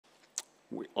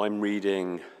I'm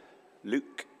reading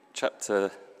Luke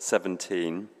chapter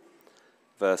 17,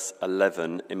 verse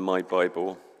 11 in my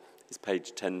Bible. It's page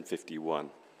 1051.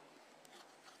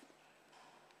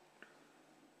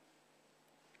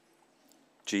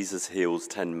 Jesus heals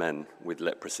 10 men with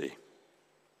leprosy.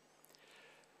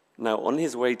 Now, on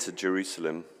his way to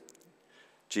Jerusalem,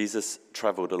 Jesus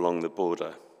traveled along the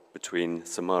border between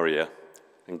Samaria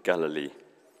and Galilee.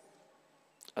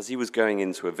 As he was going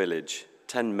into a village,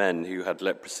 10 men who had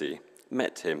leprosy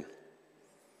met him.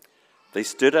 They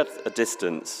stood at a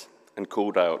distance and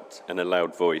called out in a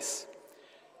loud voice,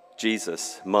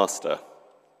 "Jesus, Master,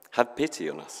 have pity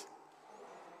on us."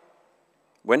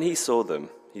 When he saw them,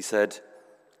 he said,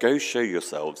 "Go show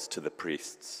yourselves to the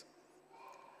priests."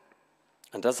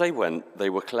 And as they went, they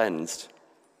were cleansed.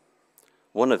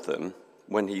 One of them,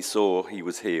 when he saw he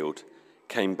was healed,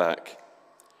 came back,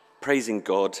 praising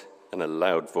God in a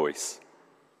loud voice.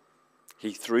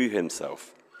 He threw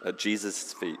himself at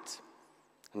Jesus' feet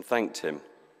and thanked him,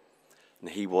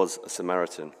 and he was a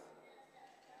Samaritan.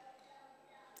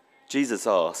 Jesus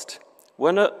asked,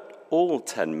 "Were not all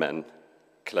 10 men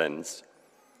cleansed?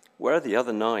 Where are the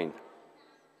other 9?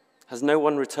 Has no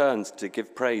one returned to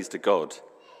give praise to God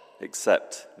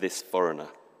except this foreigner?"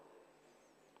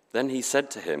 Then he said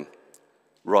to him,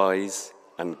 "Rise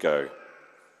and go.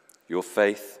 Your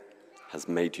faith has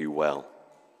made you well."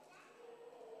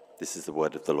 This is the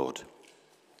word of the Lord.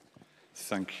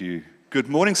 Thank you. Good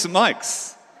morning, St.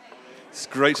 Mike's. It's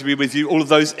great to be with you, all of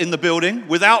those in the building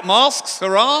without masks,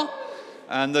 hurrah!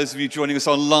 And those of you joining us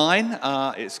online,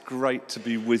 it's great to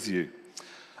be with you.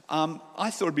 I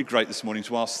thought it'd be great this morning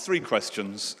to ask 3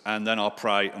 questions, and then I'll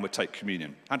pray and we'll take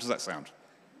communion. How does that sound?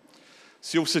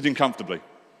 So you're all sitting comfortably.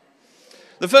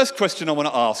 The first question I want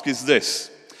to ask is this: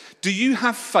 do you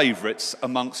have favourites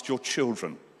amongst your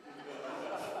children?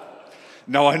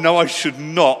 Now, I know I should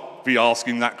not be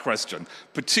asking that question,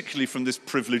 particularly from this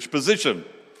privileged position.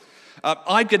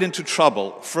 I get into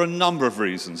trouble for a number of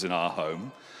reasons in our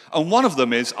home, and one of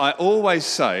them is I always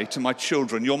say to my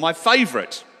children, "You're my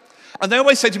favourite." And they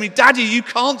always say to me, "Daddy, you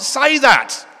can't say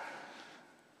that.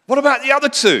 What about the other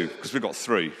 2?" Because we've got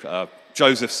 3,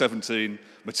 Joseph 17,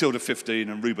 Matilda 15,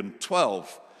 and Reuben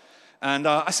 12. And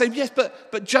I say, "Yes,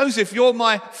 but Joseph, you're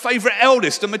my favourite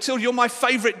eldest, and Matilda, you're my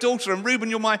favourite daughter, and Reuben,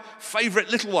 you're my favourite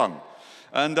little one."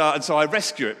 And so I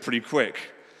rescue it pretty quick.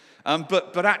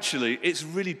 But actually, it's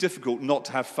really difficult not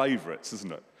to have favourites,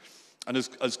 isn't it? And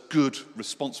as good,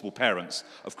 responsible parents,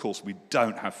 of course, we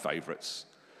don't have favourites.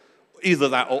 Either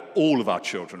that or all of our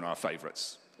children are our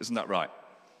favourites. Isn't that right?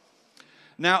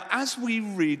 Now, as we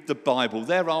read the Bible,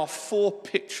 there are 4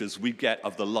 pictures we get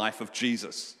of the life of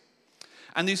Jesus.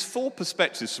 And these 4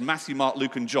 perspectives from Matthew, Mark,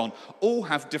 Luke, and John all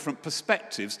have different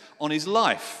perspectives on his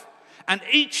life. And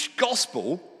each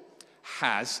gospel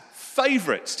has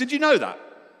favourites. Did you know that?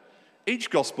 Each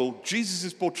gospel, Jesus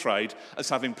is portrayed as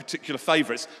having particular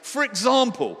favourites. For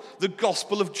example, the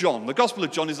Gospel of John. The Gospel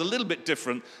of John is a little bit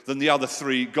different than the other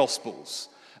 3 gospels.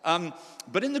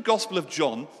 But in the Gospel of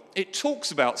John, it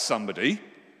talks about somebody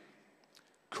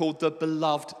called the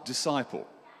beloved disciple.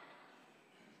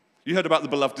 You heard about the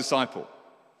beloved disciple.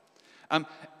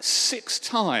 6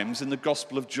 times in the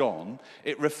Gospel of John,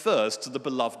 it refers to the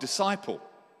beloved disciple.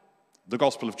 The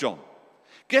Gospel of John.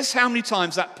 Guess how many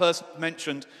times that person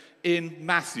mentioned in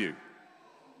Matthew?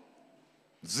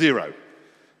 0.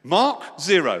 Mark,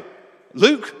 0.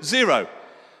 Luke, 0.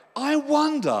 I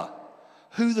wonder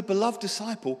who the beloved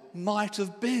disciple might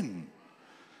have been.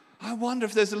 I wonder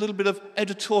if there's a little bit of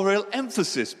editorial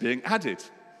emphasis being added.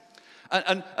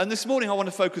 And this morning I want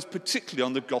to focus particularly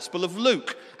on the Gospel of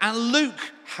Luke. And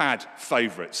Luke had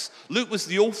favourites. Luke was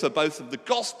the author both of the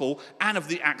Gospel and of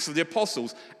the Acts of the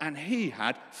Apostles, and he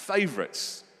had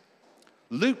favourites.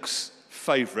 Luke's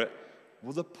favourite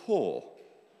were the poor.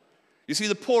 You see,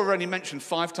 the poor are only mentioned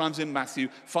 5 times in Matthew,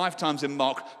 5 times in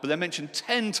Mark, but they're mentioned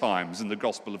 10 times in the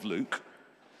Gospel of Luke.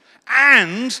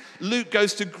 And Luke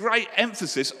goes to great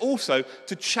emphasis also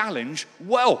to challenge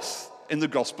wealth in the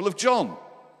Gospel of John.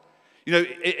 You know,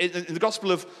 in the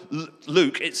Gospel of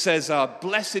Luke, it says,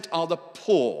 "Blessed are the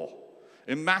poor."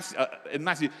 In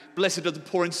Matthew, "Blessed are the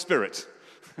poor in spirit."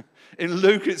 In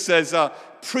Luke, it says,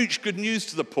 "Preach good news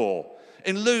to the poor."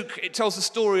 In Luke, it tells the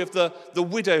story of the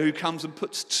widow who comes and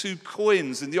puts 2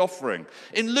 coins in the offering.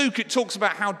 In Luke, it talks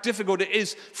about how difficult it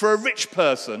is for a rich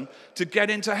person to get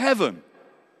into heaven.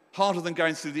 Harder than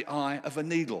going through the eye of a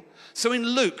needle. So in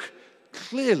Luke,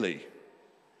 clearly,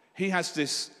 he has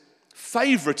this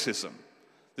favoritism,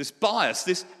 this bias,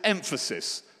 this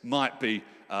emphasis might be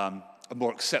a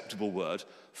more acceptable word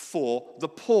for the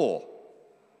poor.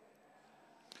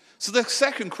 So the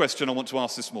second question I want to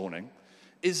ask this morning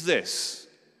is this.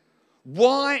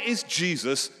 Why is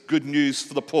Jesus good news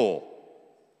for the poor?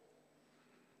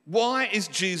 Why is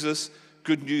Jesus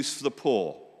good news for the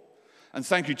poor? And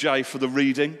thank you, Jay, for the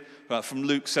reading from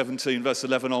Luke 17, verse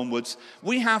 11 onwards.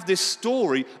 We have this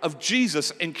story of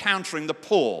Jesus encountering the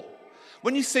poor.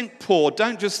 When you think poor,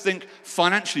 don't just think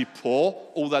financially poor,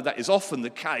 although that is often the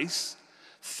case.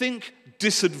 Think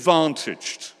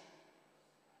disadvantaged.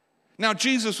 Now,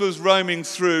 Jesus was roaming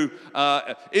through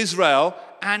Israel,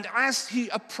 and as he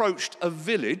approached a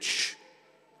village,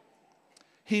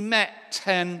 he met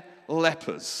 10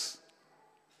 lepers.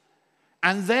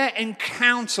 And their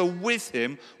encounter with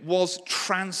him was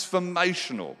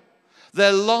transformational.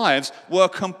 Their lives were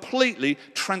completely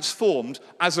transformed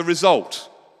as a result.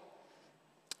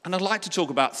 And I'd like to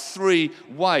talk about 3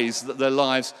 ways that their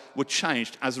lives were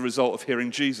changed as a result of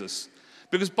hearing Jesus.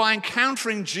 Because by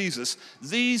encountering Jesus,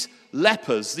 these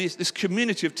lepers, this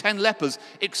community of 10 lepers,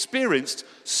 experienced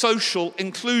social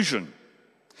inclusion.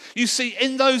 You see,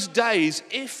 in those days,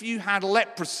 if you had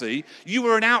leprosy, you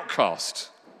were an outcast.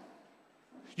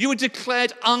 You were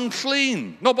declared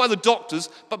unclean, not by the doctors,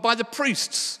 but by the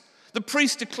priests. The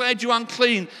priests declared you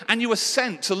unclean, and you were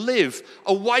sent to live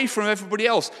away from everybody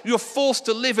else. You were forced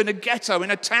to live in a ghetto,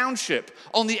 in a township,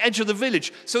 on the edge of the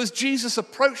village. So as Jesus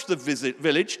approached the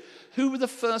village, who were the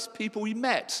first people he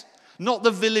met? Not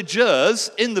the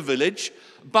villagers in the village,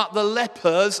 but the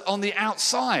lepers on the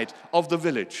outside of the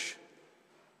village.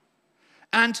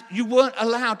 And you weren't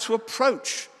allowed to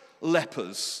approach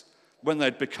lepers when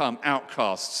they'd become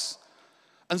outcasts.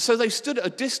 And so they stood at a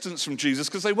distance from Jesus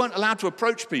because they weren't allowed to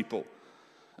approach people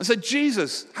and said,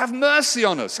 Jesus, have mercy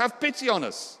on us, have pity on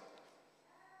us.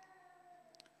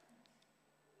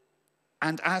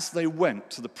 And as they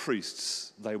went to the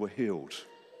priests, they were healed.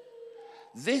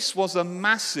 This was a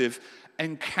massive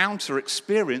encounter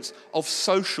experience of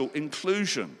social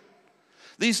inclusion.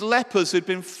 These lepers who'd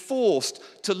been forced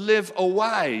to live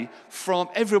away from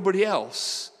everybody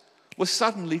else were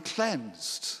suddenly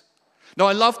cleansed. Now,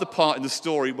 I love the part in the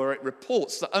story where it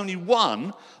reports that only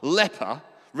one leper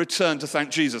returned to thank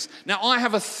Jesus. Now, I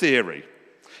have a theory.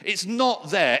 It's not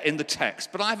there in the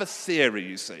text, but I have a theory,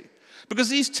 you see. Because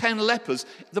these 10 lepers,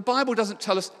 the Bible doesn't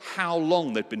tell us how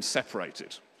long they'd been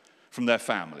separated from their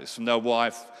families, from their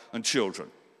wife and children.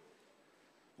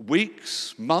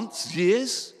 Weeks, months,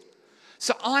 years?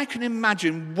 So I can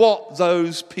imagine what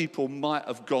those people might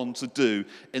have gone to do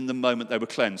in the moment they were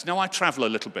cleansed. Now, I travel a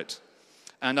little bit.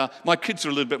 And my kids are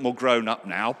a little bit more grown up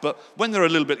now, but when they're a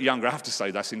little bit younger, I have to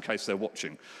say that in case they're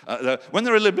watching. When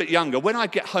they're a little bit younger, when I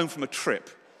get home from a trip,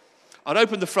 I'd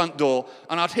open the front door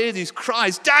and I'd hear these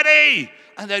cries, "Daddy!"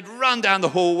 And they'd run down the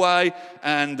hallway,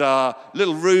 and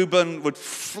little Reuben would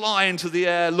fly into the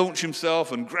air, launch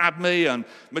himself and grab me, and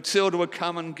Matilda would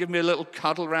come and give me a little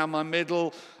cuddle around my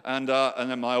middle, and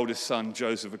then my oldest son,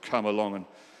 Joseph, would come along and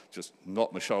just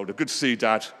knock my shoulder. "Good to see you,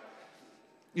 Dad."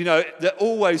 You know, there are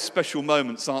always special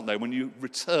moments, aren't they, when you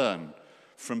return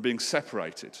from being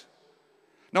separated.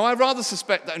 Now, I rather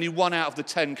suspect that only 1 out of the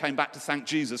 10 came back to thank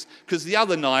Jesus, because the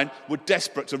other 9 were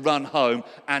desperate to run home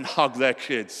and hug their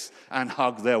kids and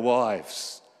hug their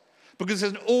wives. Because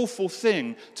it's an awful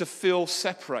thing to feel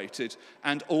separated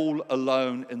and all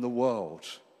alone in the world.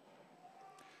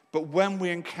 But when we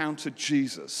encounter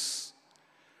Jesus,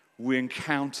 we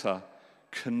encounter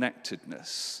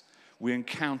connectedness. We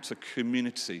encounter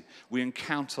community. We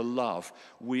encounter love.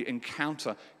 We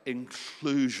encounter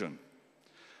inclusion.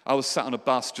 I was sat on a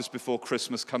bus just before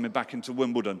Christmas coming back into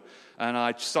Wimbledon, and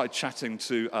I started chatting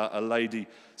to a lady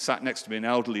sat next to me, an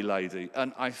elderly lady,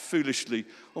 and I foolishly,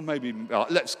 or maybe,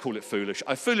 let's call it foolish,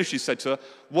 I foolishly said to her,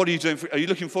 "What are you doing? Are you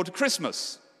looking forward to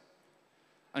Christmas?"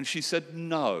 And she said,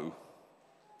 "No."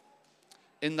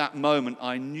 In that moment,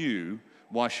 I knew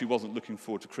why she wasn't looking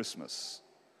forward to Christmas.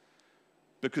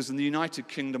 Because in the United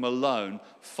Kingdom alone,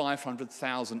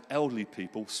 500,000 elderly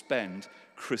people spend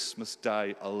Christmas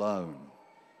Day alone.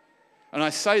 And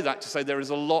I say that to say there is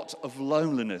a lot of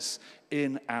loneliness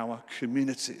in our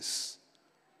communities.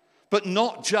 But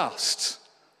not just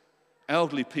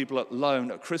elderly people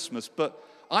alone at Christmas, but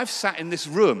I've sat in this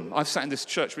room, I've sat in this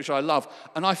church, which I love,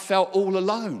 and I felt all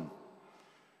alone.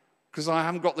 Because I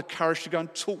haven't got the courage to go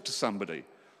and talk to somebody,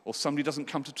 or somebody doesn't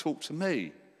come to talk to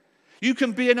me. You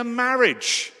can be in a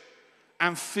marriage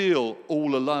and feel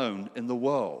all alone in the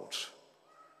world.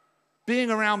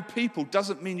 Being around people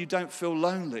doesn't mean you don't feel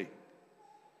lonely.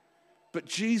 But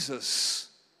Jesus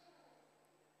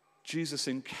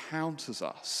encounters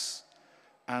us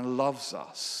and loves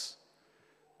us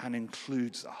and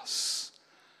includes us.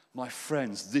 My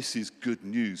friends, this is good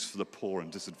news for the poor and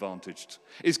disadvantaged.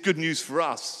 It's good news for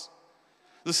us.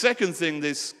 The second thing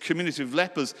this community of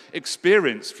lepers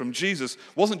experienced from Jesus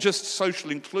wasn't just social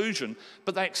inclusion,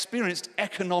 but they experienced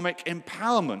economic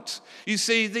empowerment. You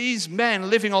see, these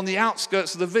men living on the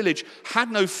outskirts of the village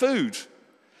had no food.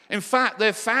 In fact,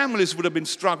 their families would have been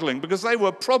struggling because they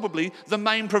were probably the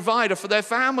main provider for their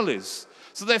families.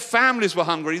 So their families were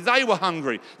hungry, they were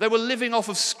hungry. They were living off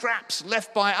of scraps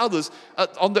left by others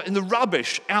in the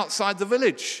rubbish outside the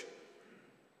village.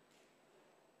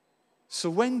 So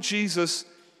when Jesus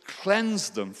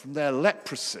cleansed them from their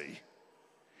leprosy,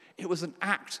 it was an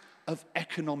act of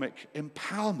economic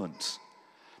empowerment.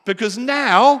 Because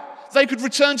now they could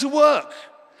return to work.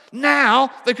 Now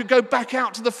they could go back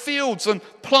out to the fields and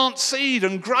plant seed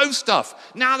and grow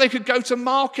stuff. Now they could go to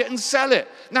market and sell it.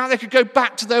 Now they could go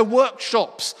back to their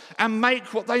workshops and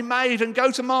make what they made and go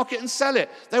to market and sell it.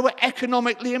 They were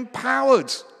economically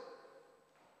empowered.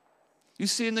 You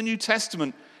see, in the New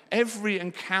Testament, every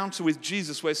encounter with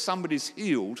Jesus where somebody's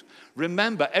healed,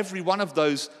 remember, every one of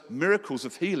those miracles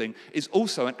of healing is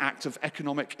also an act of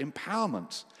economic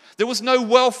empowerment. There was no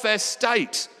welfare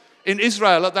state in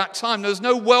Israel at that time. There was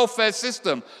no welfare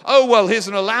system. Oh, well, here's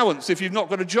an allowance if you've not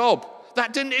got a job.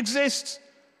 That didn't exist.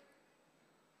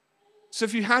 So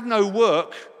if you had no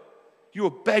work, you were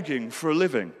begging for a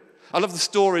living. I love the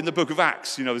story in the book of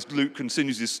Acts, as Luke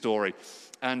continues his story.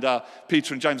 And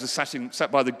Peter and James are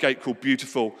sat by the gate called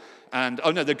Beautiful. And,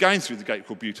 they're going through the gate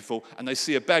called Beautiful, and they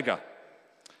see a beggar.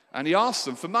 And he asks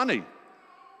them for money.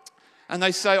 And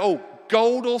they say, oh,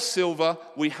 gold or silver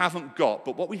we haven't got,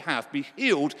 but what we have, be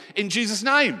healed in Jesus'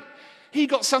 name. He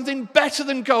got something better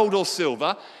than gold or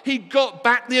silver. He got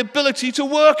back the ability to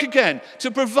work again,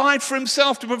 to provide for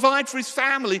himself, to provide for his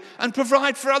family, and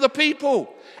provide for other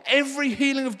people. Every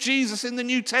healing of Jesus in the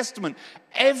New Testament,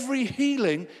 every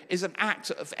healing is an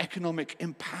act of economic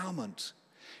empowerment,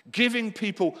 giving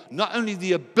people not only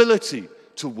the ability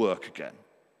to work again,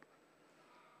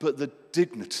 but the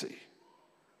dignity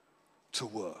to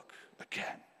work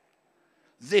again.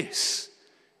 This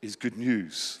is good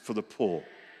news for the poor.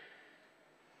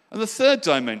 And the third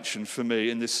dimension for me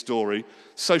in this story,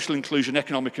 social inclusion,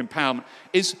 economic empowerment,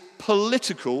 is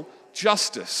political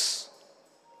justice.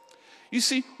 You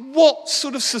see, what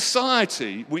sort of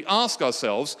society, we ask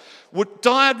ourselves, would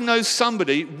diagnose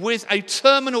somebody with a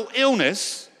terminal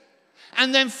illness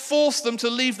and then force them to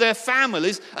leave their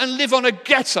families and live on a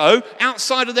ghetto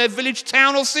outside of their village,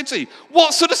 town, or city?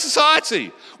 What sort of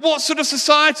society? What sort of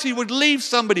society would leave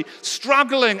somebody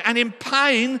struggling and in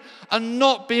pain and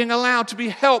not being allowed to be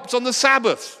helped on the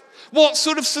Sabbath? What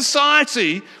sort of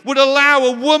society would allow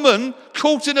a woman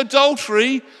caught in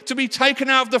adultery to be taken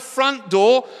out of the front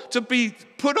door, to be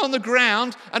put on the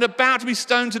ground and about to be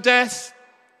stoned to death?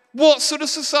 What sort of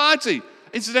society?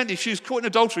 Incidentally, she was caught in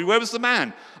adultery. Where was the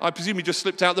man? I presume he just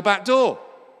slipped out the back door.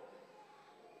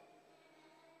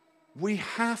 We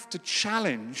have to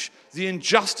challenge the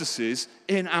injustices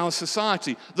in our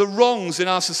society, the wrongs in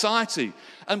our society.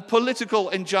 And political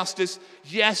injustice,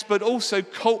 yes, but also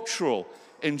cultural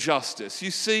injustice.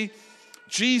 You see,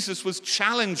 Jesus was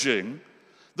challenging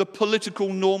the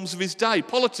political norms of his day.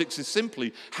 Politics is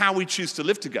simply how we choose to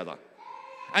live together.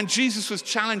 And Jesus was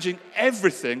challenging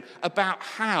everything about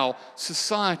how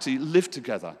society lived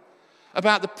together,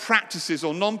 about the practices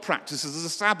or non-practices of the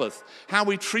Sabbath, how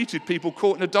we treated people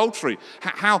caught in adultery,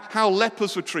 how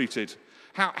lepers were treated,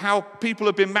 how people who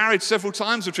have been married several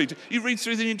times were treated. You read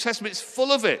through the New Testament, it's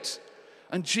full of it.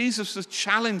 And Jesus was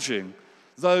challenging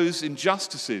those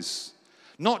injustices,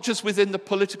 not just within the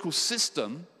political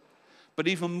system, but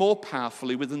even more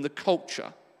powerfully within the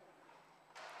culture.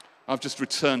 I've just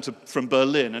returned from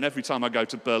Berlin, and every time I go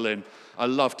to Berlin, I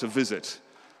love to visit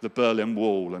the Berlin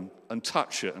Wall and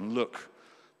touch it and look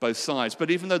both sides.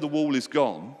 But even though the wall is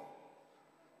gone,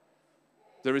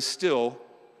 there is still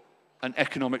an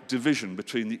economic division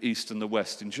between the East and the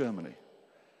West in Germany.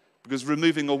 Because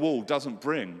removing a wall doesn't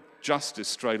bring justice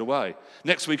straight away.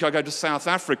 Next week I go to South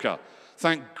Africa.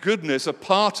 Thank goodness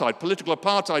apartheid, political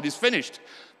apartheid is finished.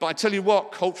 But I tell you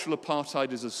what, cultural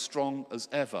apartheid is as strong as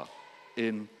ever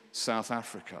in South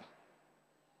Africa.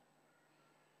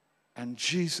 And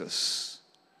Jesus,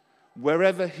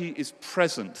 wherever he is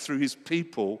present through his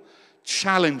people,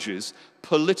 challenges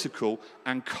political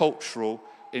and cultural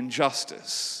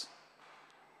injustice.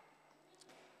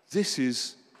 This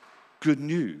is good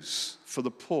news for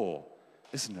the poor,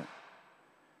 isn't it?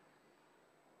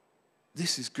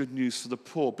 This is good news for the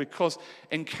poor because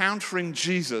encountering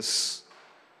Jesus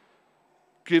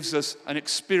gives us an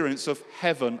experience of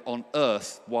heaven on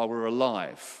earth while we're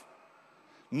alive,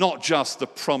 not just the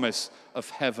promise of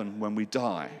heaven when we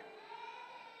die.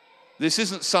 This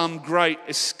isn't some great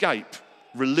escape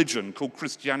religion called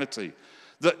Christianity.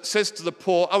 that says to the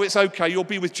poor, oh, it's okay, you'll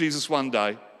be with Jesus one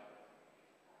day.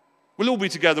 We'll all be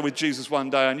together with Jesus one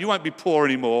day and you won't be poor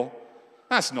anymore.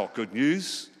 That's not good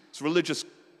news. It's religious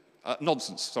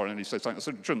nonsense. Sorry, I need to say something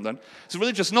that's true then. It's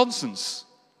religious nonsense.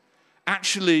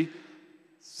 Actually,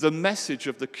 the message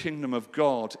of the kingdom of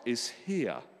God is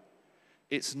here.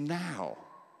 It's now.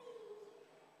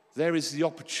 There is the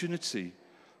opportunity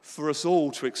for us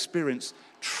all to experience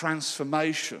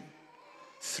transformation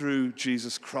through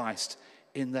Jesus Christ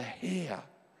in the here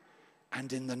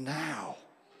and in the now.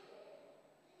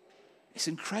 It's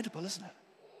incredible, isn't it?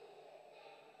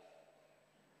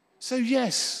 So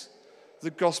yes,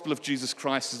 the gospel of Jesus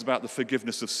Christ is about the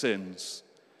forgiveness of sins.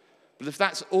 But if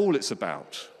that's all it's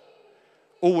about,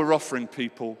 all we're offering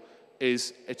people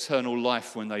is eternal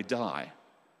life when they die.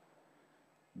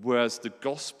 Whereas the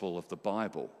gospel of the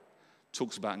Bible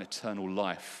talks about an eternal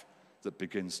life that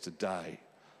begins today,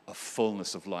 a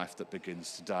fullness of life that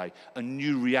begins today, a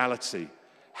new reality,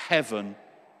 heaven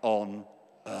on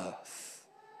earth.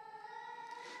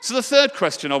 So the third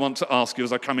question I want to ask you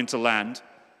as I come into land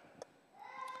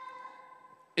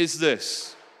is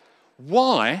this: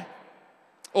 why,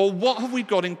 or what have we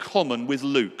got in common with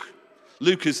Luke?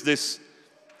 Luke is this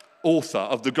author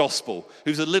of the gospel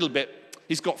who's a little bit,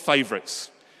 he's got favorites.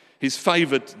 He's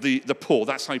favored the poor.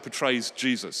 That's how he portrays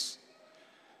Jesus.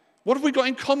 What have we got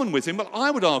in common with him? Well,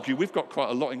 I would argue we've got quite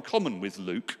a lot in common with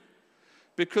Luke,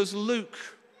 because Luke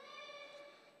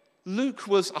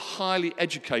was a highly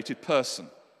educated person.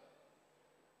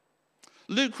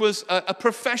 Luke was a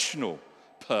professional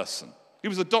person. He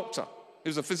was a doctor. He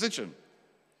was a physician.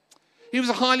 He was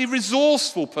a highly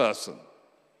resourceful person.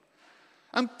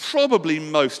 And probably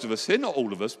most of us here, not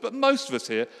all of us, but most of us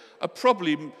here are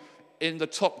probably in the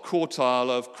top quartile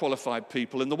of qualified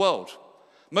people in the world.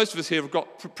 Most of us here have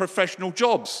got professional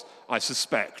jobs, I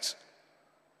suspect.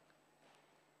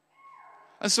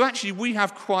 And so actually we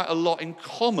have quite a lot in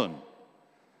common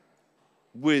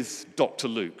with Dr.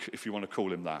 Luke, if you want to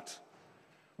call him that.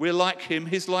 We're like him,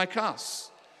 he's like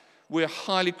us. We're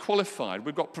highly qualified,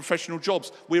 we've got professional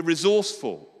jobs, we're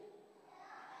resourceful.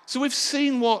 So we've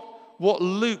seen what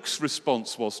Luke's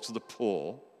response was to the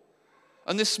poor.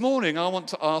 And this morning I want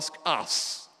to ask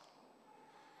us,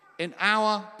 in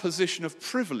our position of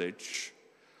privilege,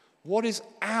 what is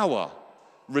our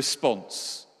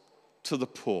response to the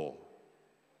poor?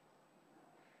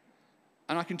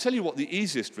 And I can tell you what the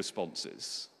easiest response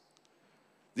is.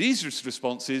 The easiest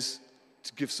response is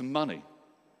to give some money.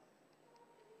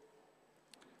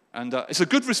 And it's a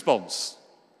good response,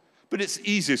 but it's the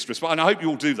easiest response. And I hope you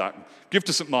all do that. Give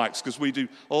to St. Mike's, because we do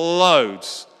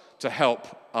loads to help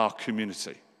our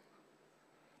community.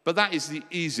 But that is the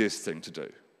easiest thing to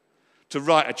do. To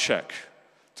write a check,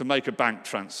 to make a bank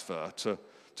transfer, to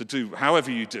do however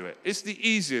you do it. It's the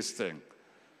easiest thing.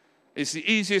 It's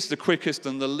the easiest, the quickest,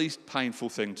 and the least painful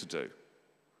thing to do.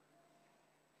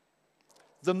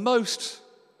 The most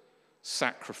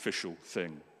sacrificial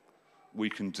thing we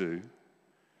can do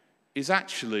is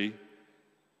actually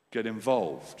get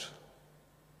involved.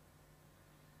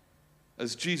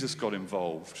 As Jesus got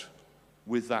involved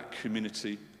with that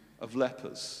community of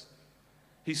lepers.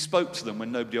 He spoke to them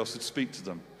when nobody else would speak to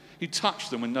them. He touched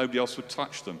them when nobody else would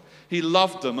touch them. He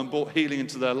loved them and brought healing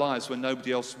into their lives when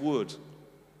nobody else would.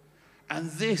 And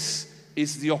this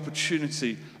is the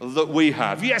opportunity that we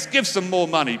have. Yes, give some more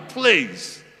money,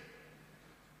 please.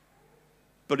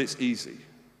 But it's easy.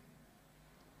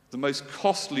 The most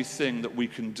costly thing that we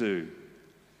can do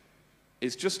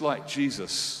is, just like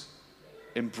Jesus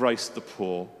embraced the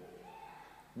poor,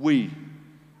 we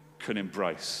can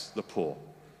embrace the poor.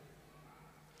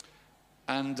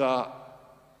 And our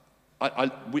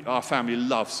family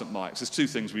loves St. Mike's. There's two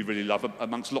things we really love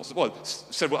amongst lots of, well,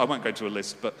 several, I won't go to a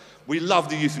list, but we love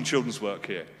the youth and children's work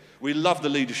here. We love the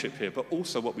leadership here, but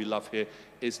also what we love here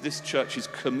is this church's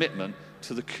commitment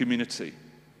to the community,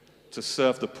 to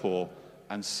serve the poor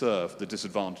and serve the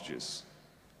disadvantaged.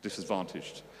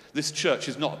 This church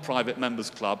is not a private members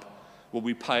club where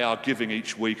we pay our giving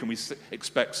each week and we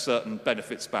expect certain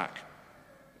benefits back.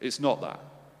 It's not that.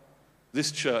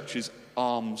 This church is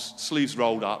arms, sleeves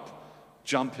rolled up,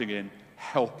 jumping in,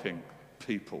 helping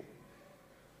people.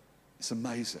 It's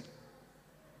amazing.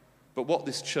 But what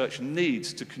this church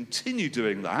needs to continue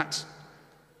doing that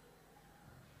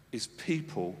is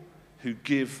people who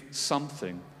give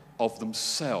something of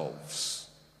themselves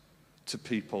to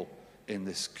people in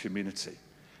this community.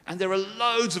 And there are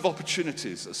loads of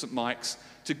opportunities at St. Mike's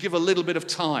to give a little bit of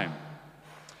time.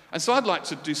 And so I'd like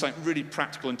to do something really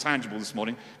practical and tangible this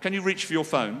morning. Can you reach for your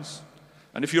phones?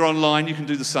 And if you're online, you can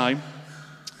do the same.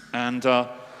 And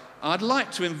I'd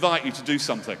like to invite you to do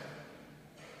something.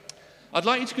 I'd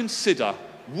like you to consider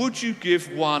would you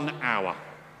give 1 hour?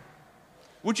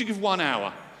 Would you give 1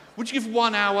 hour? Would you give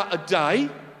 1 hour a day?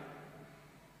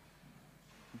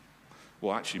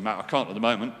 Well, actually, Matt, I can't at the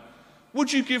moment.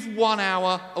 Would you give 1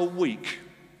 hour a week?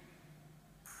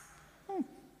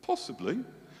 Possibly.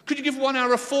 Could you give 1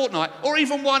 hour a fortnight, or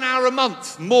even 1 hour a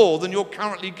month more than you're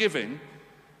currently giving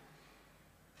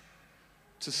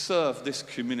to serve this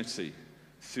community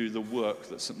through the work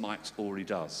that St. Mike's already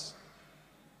does?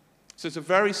 So it's a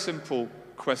very simple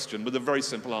question with a very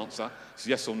simple answer. It's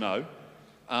yes or no.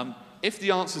 If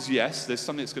the answer is yes, there's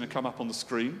something that's going to come up on the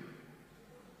screen.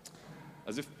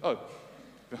 As if, oh,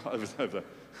 over there.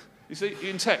 You see, you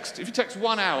can text. If you text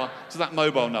 1 hour to that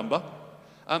mobile number,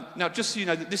 now just so you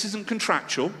know that this isn't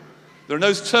contractual. There are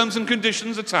no terms and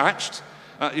conditions attached.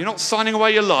 You're not signing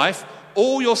away your life.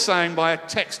 All you're saying by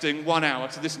texting 1 hour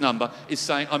to this number is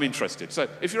saying, I'm interested. So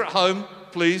if you're at home,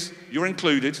 please, you're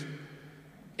included.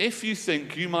 If you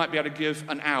think you might be able to give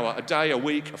an hour, a day, a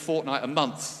week, a fortnight, a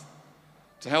month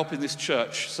to help in this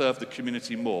church serve the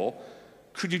community more,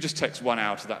 could you just text 1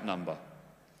 hour to that number?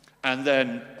 And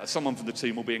then someone from the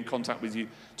team will be in contact with you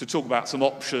to talk about some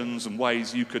options and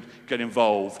ways you could get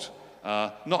involved.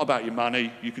 Not about your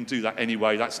money, you can do that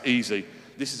anyway, that's easy.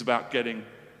 This is about getting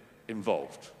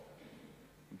involved,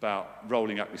 about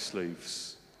rolling up your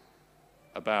sleeves,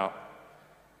 about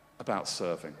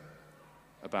serving,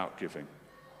 about giving.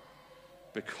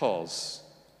 Because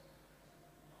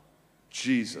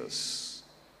Jesus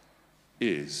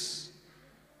is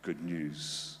good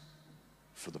news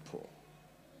for the poor.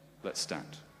 Let's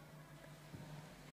stand.